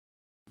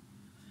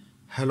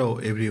Hello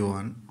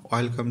everyone,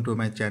 welcome to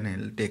my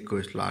channel Tech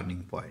Quest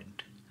Learning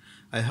Point.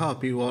 I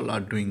hope you all are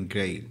doing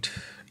great.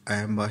 I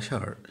am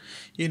Bashar.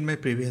 In my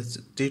previous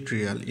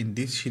tutorial in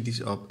this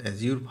series of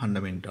Azure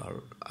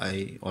Fundamental,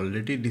 I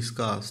already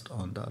discussed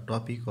on the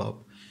topic of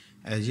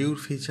Azure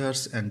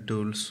features and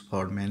tools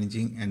for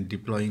managing and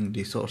deploying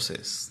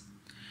resources.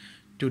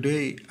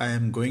 Today I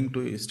am going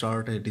to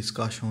start a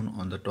discussion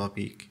on the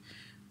topic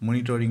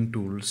monitoring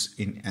tools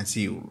in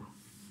Azure.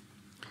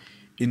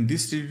 In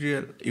this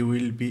tutorial, you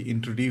will be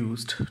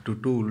introduced to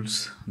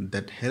tools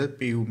that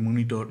help you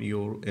monitor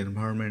your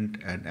environment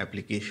and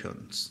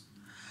applications,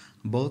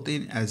 both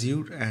in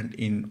Azure and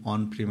in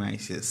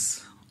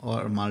on-premises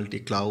or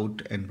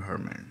multi-cloud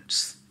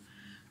environments.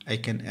 I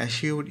can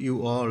assure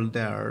you all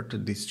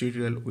that this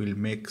tutorial will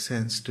make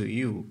sense to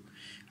you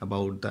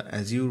about the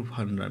Azure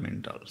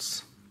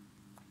fundamentals.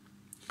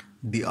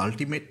 The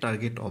ultimate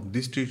target of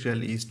this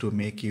tutorial is to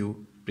make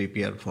you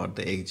prepare for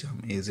the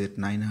exam AZ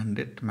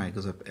 900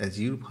 Microsoft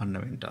Azure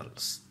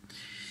Fundamentals.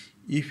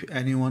 If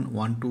anyone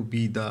want to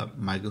be the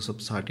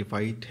Microsoft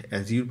Certified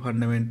Azure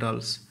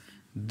Fundamentals,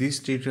 this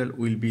tutorial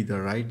will be the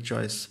right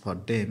choice for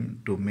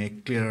them to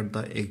make clear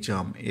the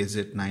exam AZ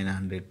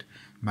 900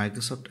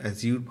 Microsoft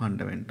Azure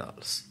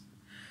Fundamentals.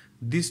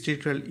 This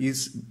tutorial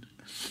is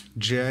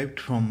derived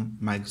from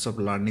Microsoft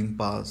Learning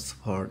Pass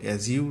for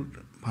Azure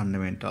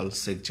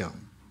Fundamentals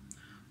exam.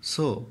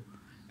 So,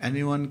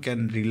 anyone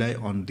can rely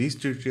on this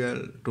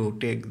tutorial to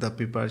take the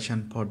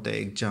preparation for the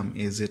exam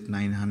AZ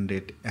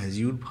 900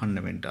 Azure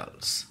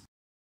Fundamentals.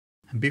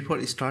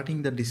 Before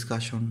starting the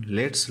discussion,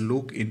 let's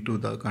look into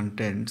the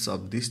contents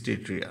of this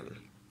tutorial.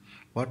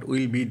 What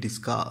will be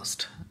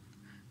discussed?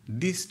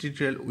 This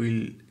tutorial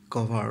will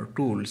cover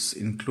tools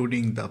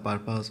including the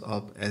purpose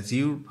of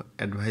Azure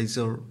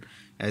Advisor,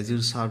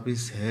 Azure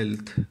Service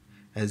Health,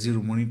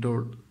 Azure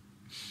Monitor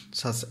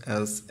such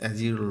as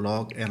Azure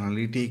Log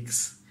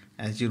Analytics,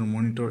 Azure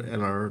Monitor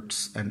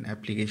Alerts and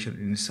application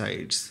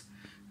insights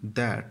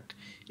that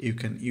you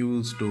can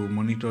use to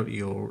monitor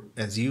your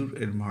Azure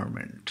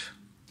environment.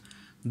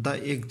 The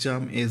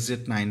exam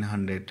AZ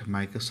 900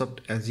 Microsoft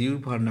Azure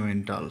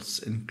Fundamentals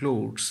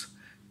includes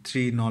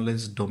 3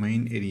 knowledge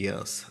domain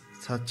areas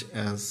such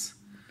as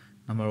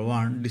number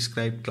 1,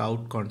 describe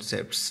cloud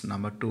concepts,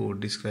 number 2,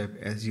 describe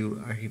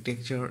Azure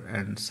architecture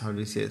and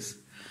services,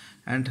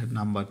 and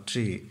number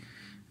 3,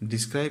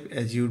 describe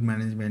Azure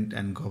management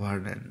and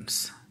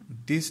governance.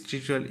 This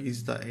tutorial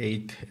is the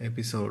 8th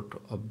episode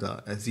of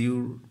the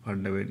Azure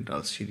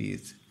Fundamentals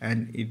series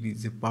and it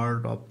is a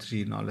part of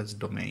 3 knowledge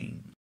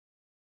domain.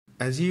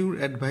 Azure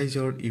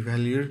Advisor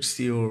evaluates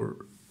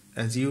your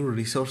Azure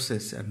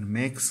resources and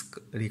makes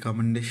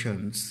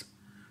recommendations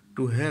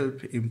to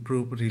help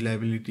improve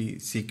reliability,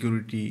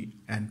 security,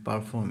 and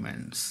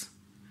performance,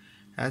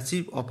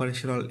 achieve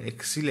operational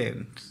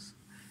excellence,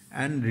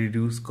 and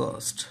reduce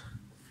cost.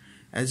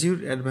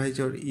 Azure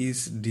Advisor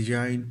is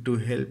designed to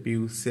help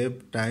you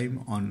save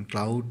time on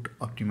cloud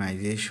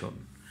optimization.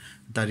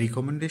 The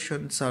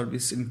recommendation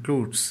service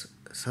includes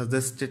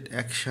suggested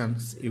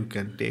actions you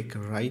can take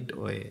right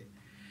away,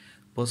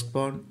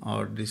 postpone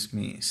or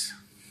dismiss.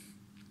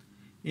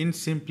 In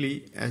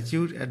simply,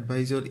 Azure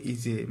Advisor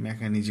is a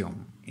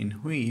mechanism in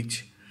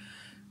which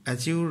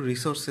Azure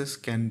resources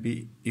can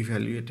be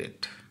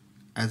evaluated.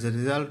 As a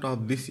result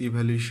of this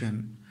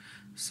evaluation,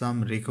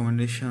 some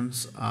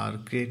recommendations are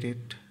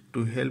created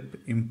to help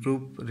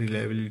improve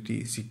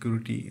reliability,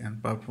 security,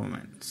 and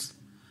performance.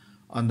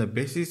 On the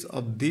basis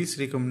of this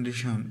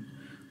recommendation,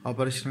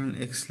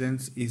 operational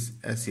excellence is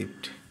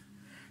achieved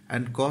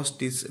and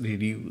cost is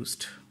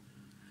reduced.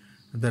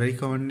 The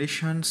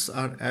recommendations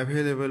are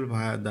available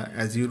via the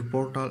Azure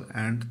portal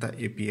and the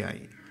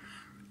API,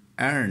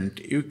 and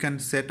you can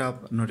set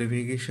up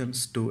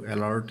notifications to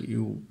alert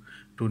you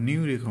to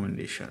new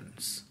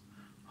recommendations.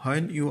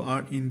 When you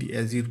are in the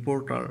Azure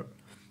portal,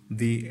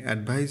 the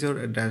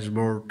Advisor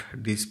dashboard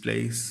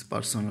displays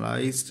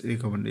personalized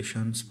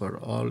recommendations for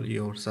all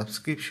your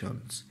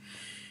subscriptions.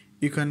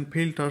 You can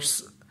filter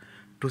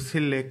to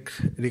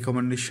select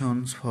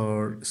recommendations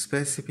for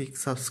specific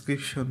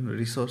subscription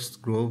resource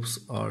groups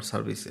or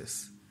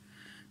services.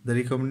 The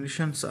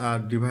recommendations are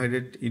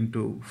divided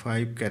into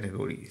 5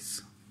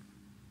 categories.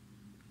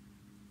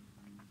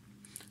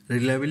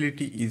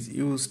 Reliability is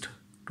used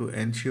to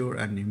ensure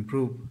and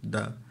improve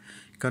the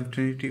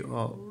continuity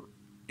of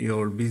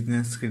your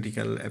business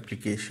critical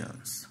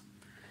applications.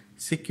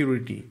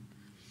 Security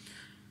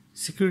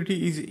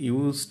is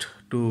used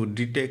to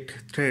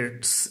detect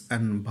threats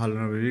and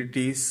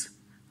vulnerabilities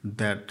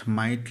that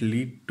might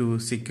lead to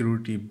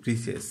security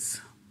breaches.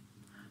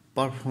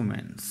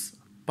 Performance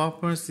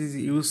is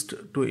used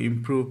to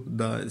improve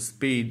the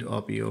speed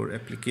of your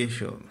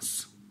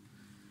applications.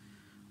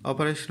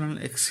 Operational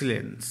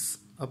excellence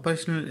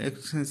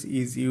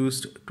is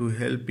used to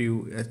help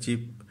you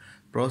achieve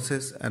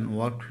process and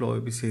workflow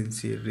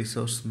efficiency,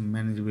 resource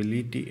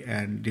manageability,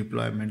 and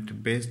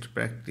deployment best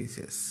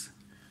practices.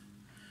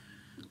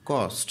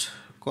 Cost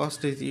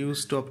is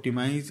used to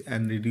optimize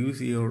and reduce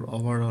your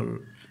overall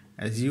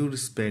Azure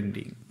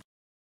spending.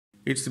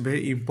 It's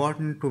very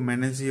important to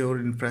manage your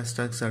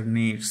infrastructure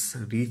needs,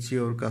 reach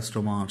your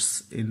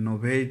customers,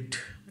 innovate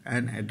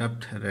and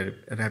adapt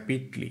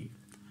rapidly.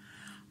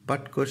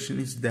 But question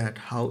is that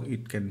how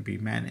it can be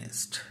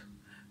managed.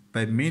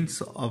 By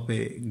means of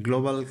a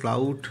global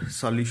cloud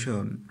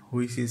solution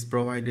which is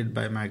provided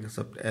by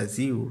Microsoft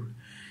Azure,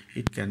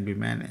 it can be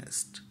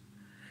managed.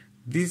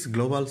 This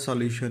global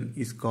solution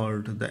is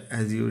called the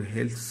Azure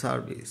Health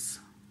Service.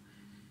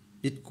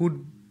 It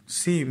could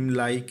seem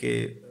like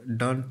a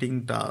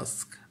daunting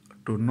task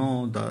to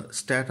know the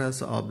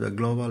status of the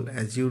global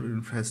Azure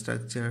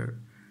infrastructure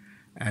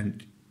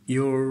and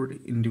your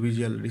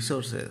individual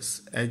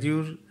resources.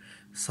 Azure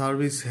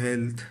Service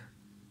Health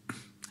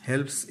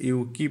helps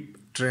you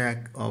keep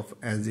track of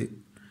Azure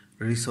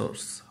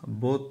resource,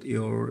 both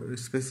your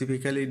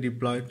specifically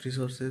deployed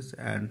resources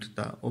and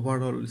the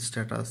overall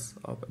status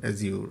of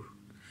Azure.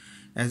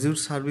 Azure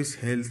Service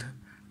Health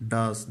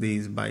does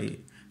this by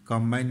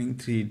combining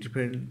three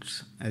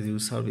different Azure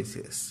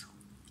services.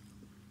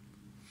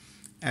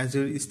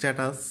 Azure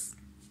Status.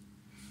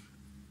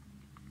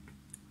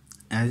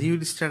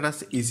 Azure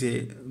Status is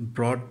a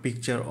broad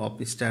picture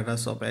of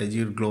status of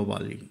Azure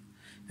globally.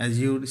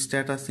 Azure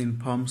Status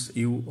informs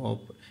you of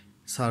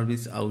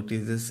service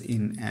outages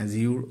in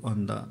Azure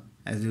on the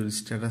Azure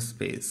Status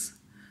page.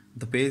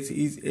 The page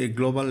is a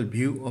global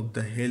view of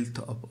the health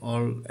of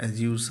all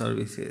Azure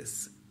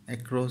services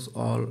across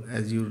all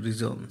Azure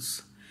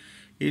regions.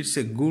 It's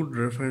a good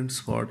reference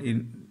for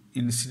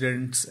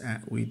incidents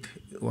with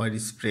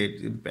widespread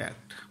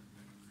impact.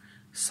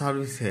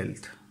 Service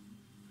Health.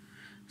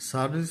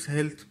 Service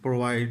Health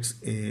provides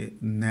a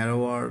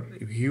narrower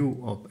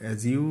view of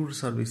Azure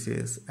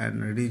services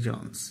and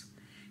regions.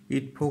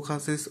 It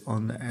focuses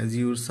on the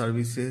Azure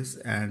services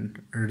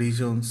and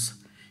regions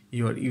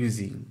you are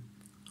using.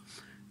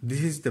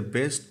 This is the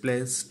best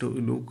place to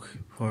look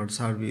for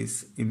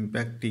service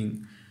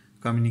impacting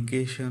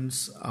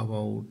communications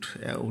about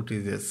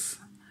outages,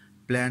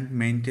 plant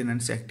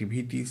maintenance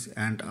activities,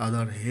 and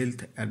other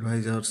health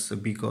advisors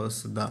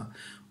because the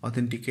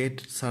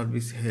authenticated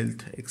service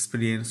health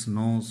experience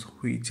knows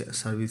which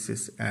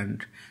services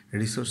and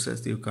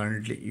resources you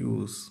currently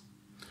use.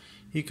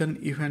 You can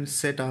even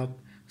set up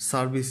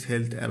service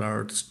health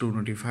alerts to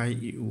notify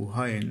you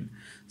when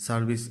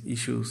service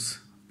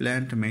issues,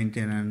 plant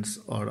maintenance,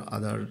 or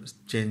other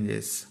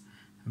changes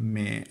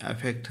may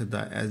affect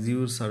the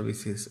Azure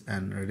services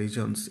and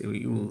regions you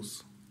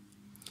use.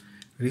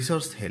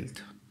 Resource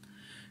Health.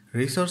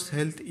 Resource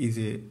Health is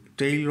a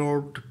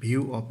tailored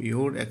view of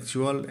your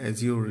actual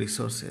Azure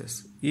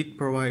resources. It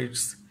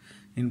provides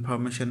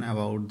information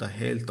about the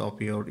health of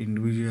your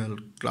individual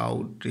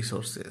cloud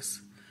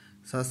resources,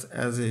 such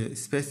as a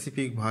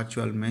specific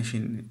virtual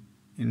machine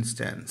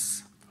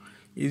instance.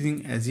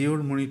 Using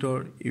Azure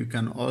Monitor, you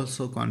can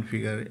also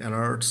configure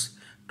alerts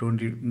to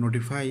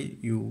notify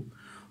you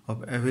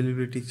of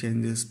availability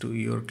changes to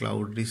your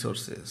cloud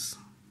resources.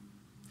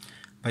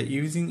 By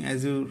using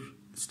Azure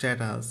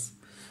Status,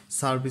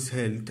 Service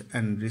Health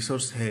and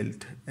Resource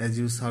Health,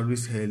 Azure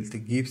Service Health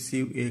gives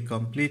you a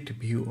complete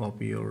view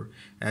of your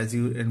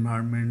Azure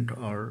environment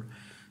or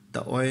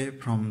the way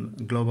from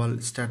global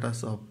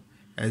status of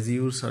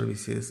Azure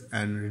services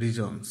and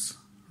regions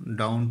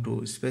down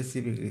to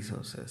specific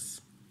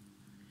resources.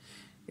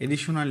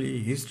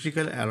 Additionally,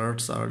 historical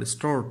alerts are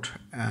stored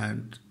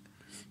and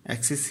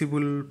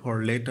accessible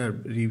for later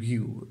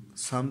review.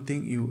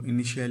 Something you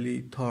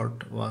initially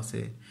thought was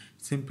a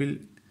simple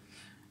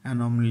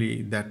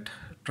anomaly that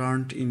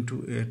turned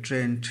into a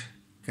trend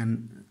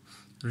can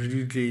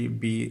readily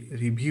be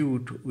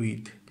reviewed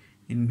with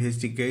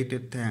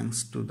investigated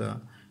thanks to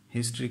the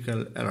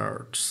historical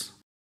alerts.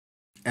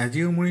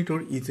 Azure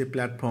Monitor is a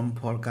platform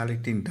for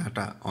collecting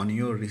data on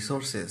your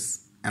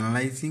resources,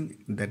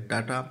 analyzing that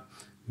data,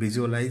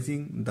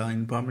 visualizing the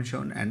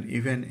information, and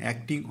even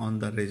acting on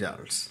the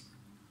results.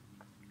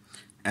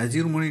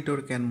 Azure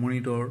Monitor can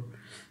monitor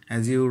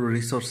Azure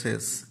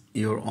resources,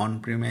 your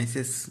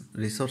on-premises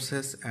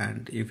resources,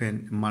 and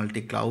even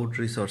multi-cloud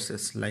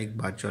resources like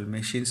virtual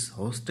machines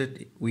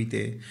hosted with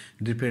a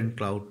different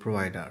cloud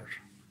provider.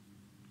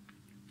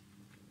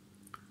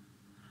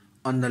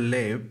 On the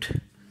left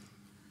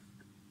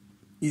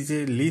is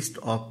a list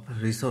of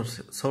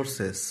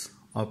sources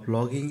of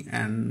logging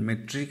and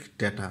metric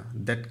data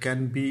that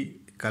can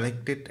be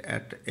collected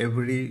at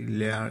every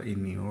layer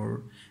in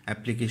your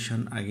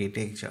application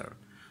architecture,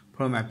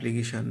 from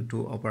application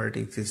to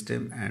operating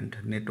system and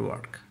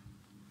network.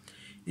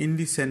 In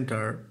the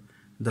center,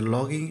 the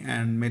logging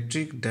and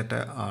metric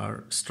data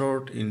are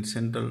stored in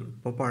central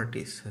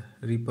properties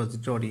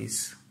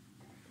repositories.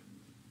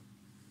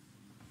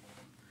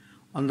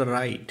 On the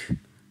right,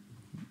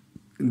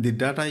 the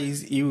data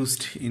is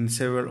used in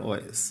several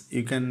ways.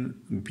 You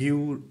can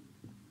view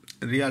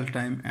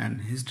real-time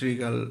and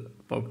historical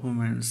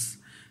performance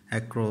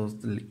across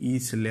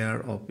each layer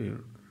of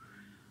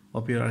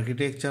your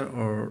architecture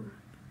or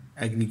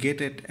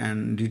aggregated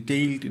and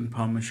detailed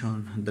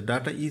information. The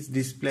data is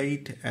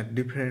displayed at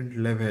different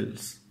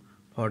levels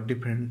for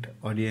different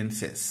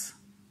audiences.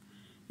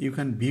 You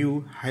can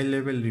view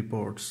high-level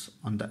reports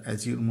on the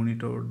Azure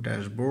Monitor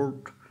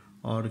dashboard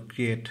or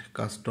create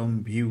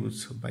custom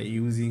views by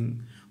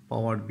using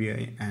Power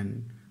BI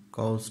and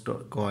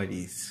Cloud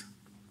queries.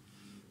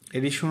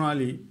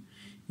 Additionally,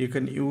 you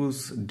can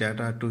use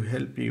data to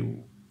help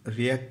you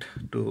react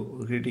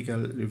to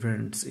critical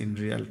events in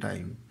real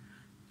time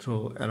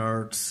through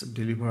alerts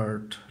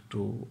delivered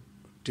to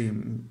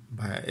team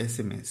via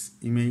SMS,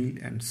 email,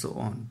 and so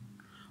on.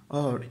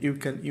 Or you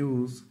can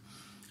use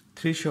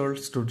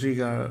thresholds to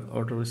trigger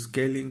auto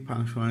scaling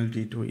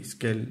functionality to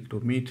scale to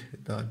meet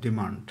the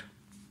demand.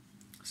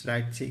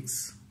 Slide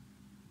 6.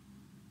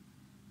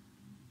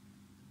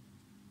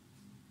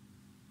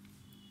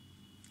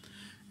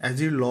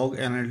 Azure Log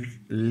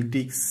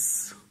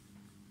Analytics.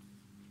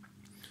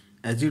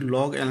 Azure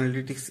Log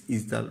Analytics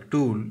is the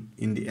tool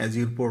in the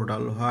Azure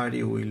portal where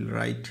you will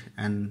write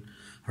and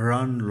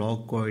run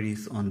log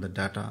queries on the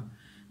data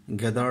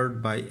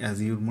gathered by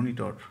Azure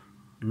Monitor.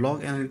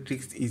 Log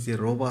Analytics is a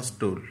robust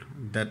tool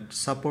that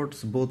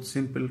supports both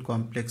simple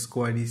complex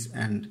queries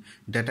and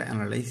data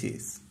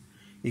analysis.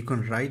 You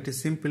can write a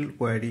simple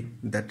query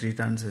that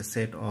returns a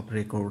set of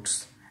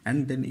records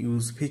and then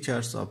use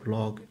features of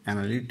Log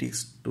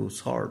Analytics to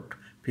sort,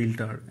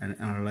 filter, and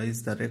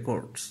analyze the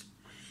records.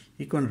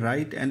 You can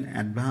write an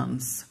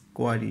advanced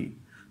query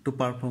to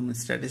perform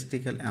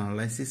statistical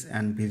analysis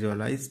and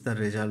visualize the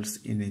results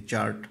in a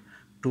chart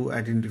to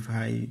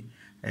identify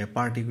a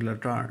particular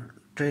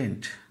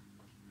trend.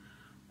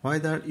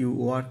 Whether you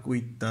work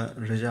with the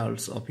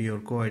results of your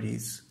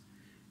queries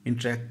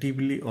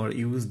interactively or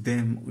use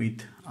them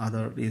with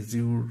other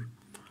Azure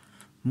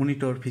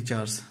Monitor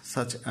features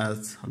such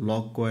as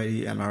log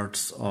query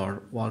alerts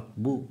or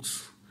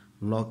workbooks,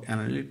 Log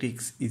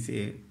Analytics is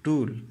a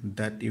tool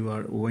that you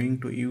are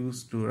going to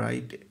use to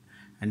write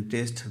and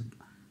test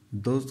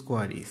those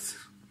queries.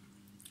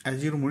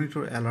 Azure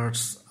Monitor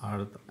Alerts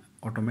are the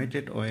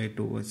automated way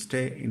to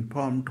stay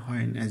informed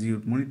when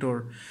Azure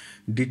Monitor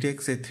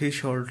detects a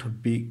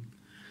threshold being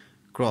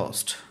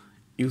crossed.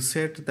 You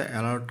set the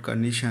alert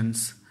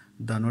conditions,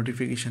 the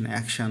notification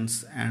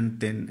actions, and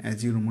then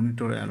Azure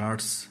Monitor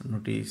Alerts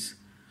notice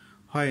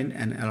when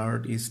an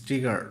alert is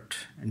triggered.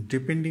 And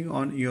depending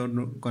on your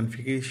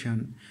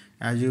configuration,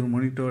 Azure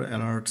Monitor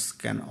Alerts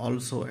can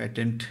also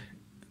attempt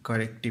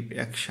corrective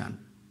action.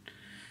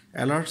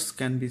 Alerts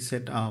can be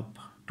set up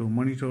to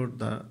monitor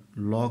the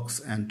logs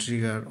and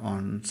trigger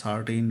on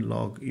certain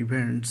log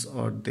events,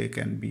 or they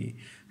can be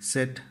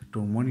set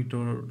to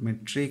monitor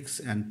metrics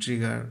and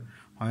trigger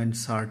when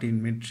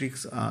certain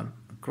metrics are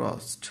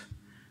crossed.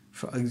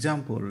 For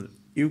example,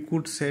 you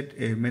could set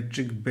a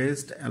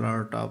metric-based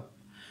alert up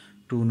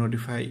to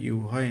notify you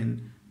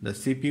when the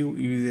CPU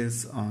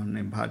uses on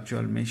a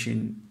virtual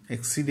machine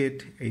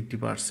exceeded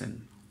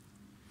 80%.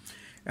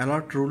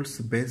 Alert rules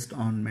based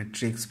on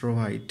metrics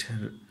provide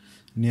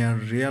near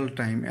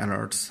real-time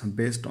alerts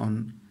based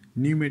on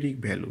numeric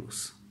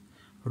values.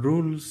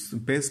 Rules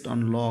based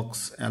on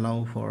logs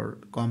allow for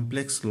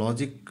complex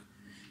logic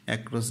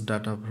across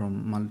data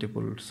from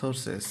multiple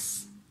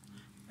sources.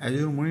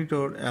 Azure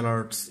Monitor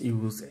Alerts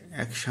use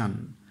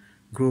action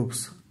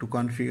groups to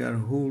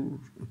configure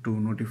who to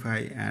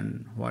notify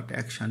and what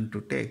action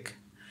to take.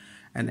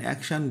 An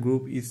action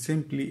group is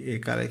simply a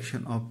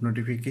collection of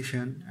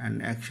notification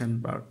and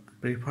action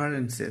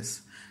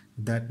preferences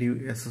that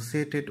you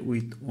associated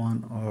with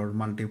one or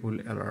multiple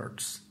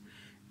alerts.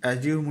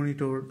 Azure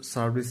Monitor,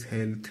 Service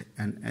Health,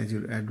 and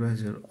Azure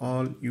Advisor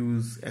all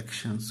use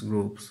actions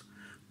groups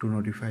to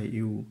notify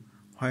you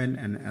when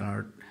an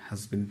alert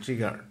has been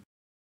triggered.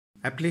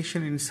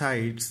 Application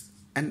Insights,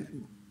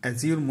 an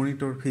Azure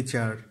Monitor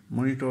feature,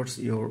 monitors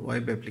your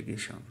web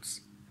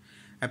applications.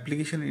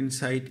 Application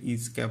Insight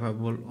is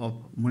capable of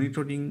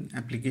monitoring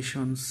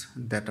applications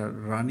that are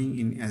running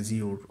in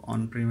Azure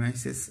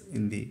on-premises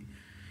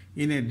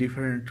in a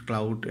different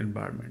cloud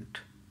environment.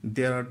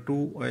 There are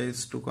two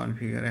ways to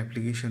configure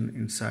Application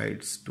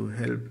Insights to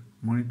help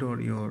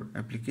monitor your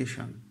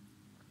application.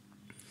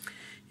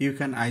 You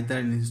can either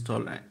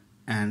install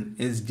an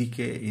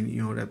SDK in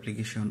your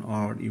application,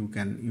 or you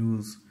can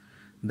use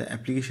the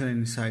Application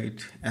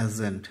Insight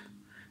agent.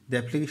 The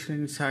Application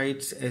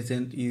Insights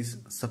agent is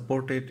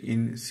supported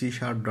in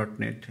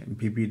C#.NET,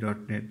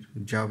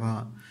 VB.NET,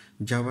 Java,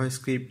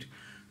 JavaScript,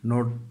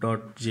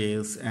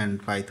 Node.js,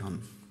 and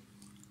Python.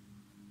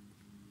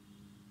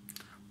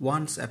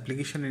 Once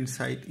Application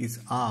Insight is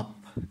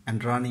up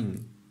and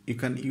running, you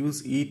can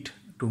use it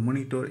to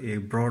monitor a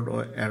broad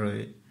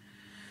array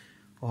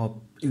of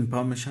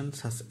information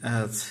such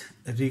as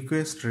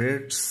request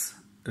rates,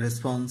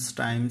 response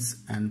times,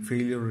 and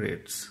failure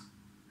rates,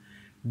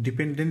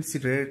 dependency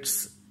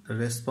rates,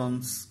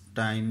 response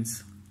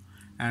times,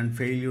 and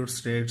failure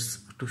rates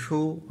to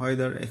show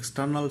whether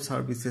external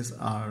services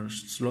are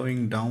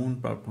slowing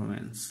down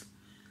performance.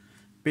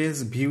 Page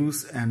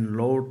views and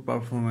load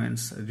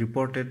performance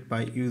reported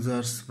by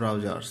users'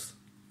 browsers.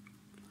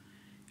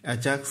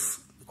 AJAX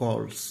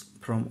calls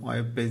from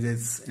web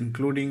pages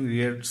including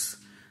rates,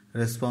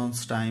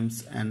 response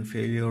times, and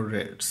failure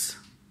rates.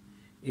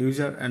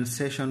 User and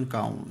session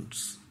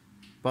counts.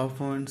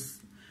 Performance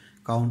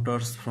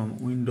counters from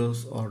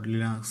Windows or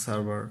Linux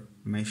server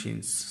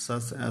machines,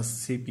 such as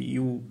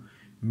CPU,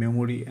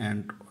 memory,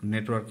 and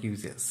network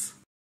uses.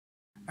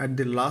 At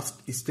the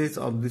last stage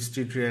of this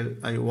tutorial,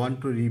 I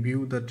want to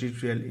review the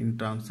tutorial in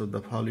terms of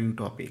the following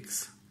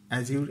topics.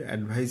 Azure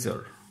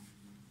Advisor.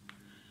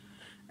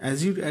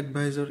 Azure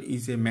Advisor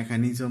is a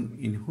mechanism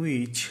in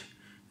which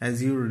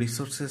Azure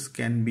resources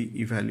can be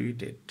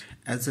evaluated.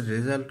 As a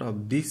result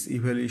of this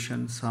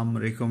evaluation, some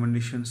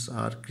recommendations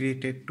are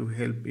created to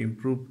help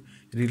improve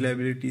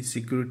reliability,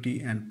 security,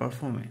 and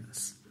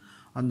performance.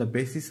 On the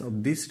basis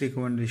of these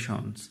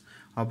recommendations,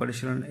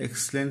 operational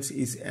excellence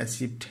is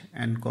achieved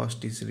and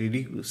cost is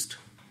reduced.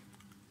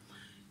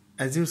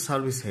 Azure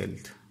Service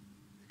Health.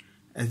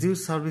 Azure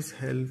Service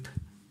Health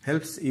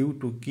helps you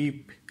to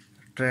keep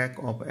track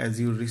of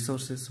Azure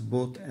resources,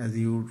 both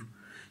Azure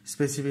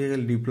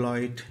specifically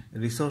deployed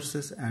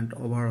resources and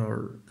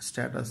overall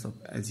status of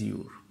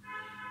Azure.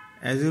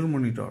 Azure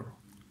Monitor.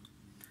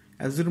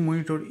 Azure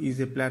Monitor is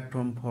a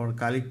platform for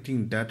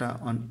collecting data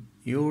on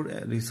your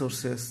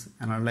resources,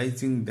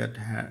 analyzing that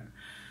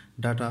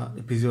data,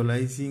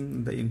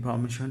 visualizing the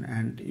information,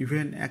 and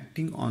even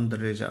acting on the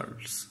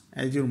results.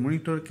 Azure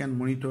Monitor can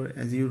monitor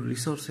Azure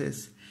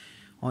resources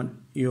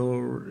on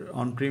your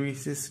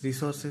on-premises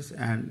resources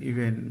and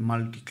even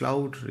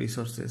multi-cloud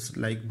resources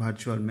like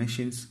virtual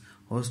machines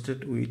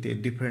hosted with a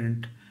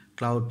different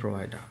cloud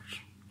provider.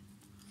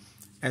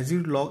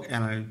 Azure Log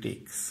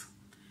Analytics.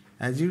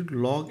 Azure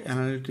Log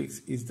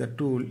Analytics is the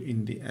tool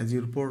in the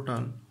Azure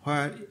portal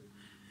where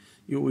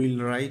you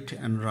will write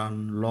and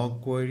run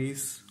log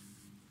queries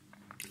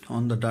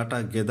on the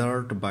data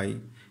gathered by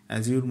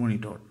Azure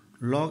Monitor.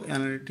 Log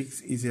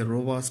Analytics is a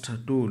robust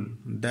tool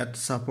that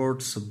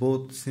supports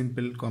both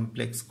simple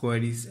complex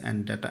queries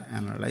and data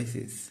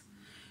analysis.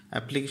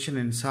 Application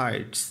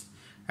Insights.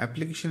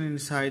 Application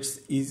Insights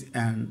is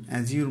an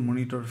Azure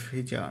Monitor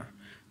feature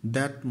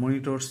that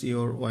monitors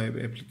your web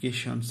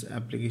applications.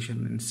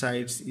 Application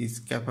Insights is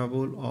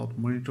capable of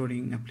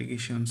monitoring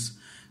applications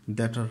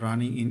that are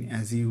running in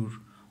Azure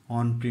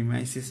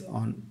on-premises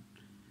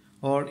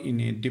or in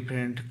a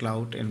different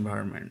cloud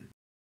environment.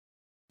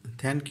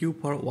 Thank you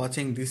for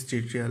watching this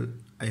tutorial.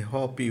 I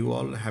hope you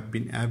all have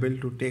been able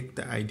to take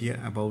the idea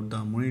about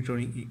the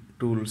monitoring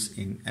tools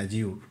in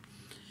Azure.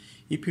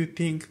 If you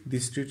think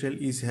this tutorial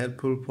is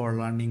helpful for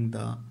learning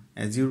the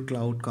Azure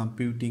cloud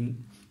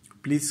computing,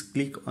 please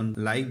click on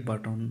the like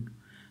button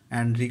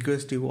and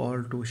request you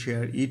all to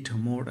share it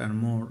more and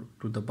more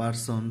to the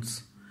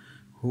persons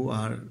who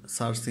are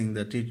searching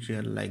the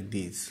tutorial like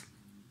this.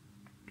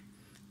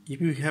 If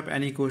you have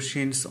any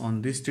questions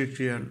on this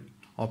tutorial,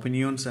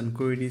 opinions and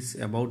queries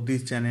about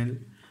this channel,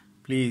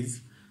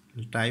 please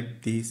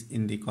type this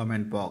in the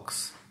comment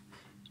box.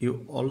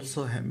 You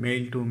also have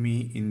mail to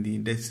me in the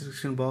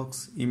description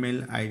box.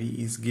 Email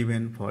ID is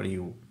given for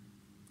you.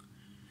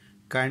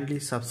 Kindly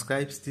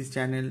subscribe this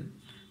channel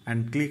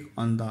and click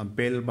on the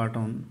bell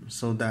button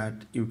so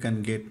that you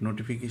can get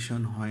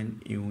notification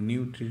when a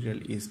new tutorial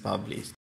is published.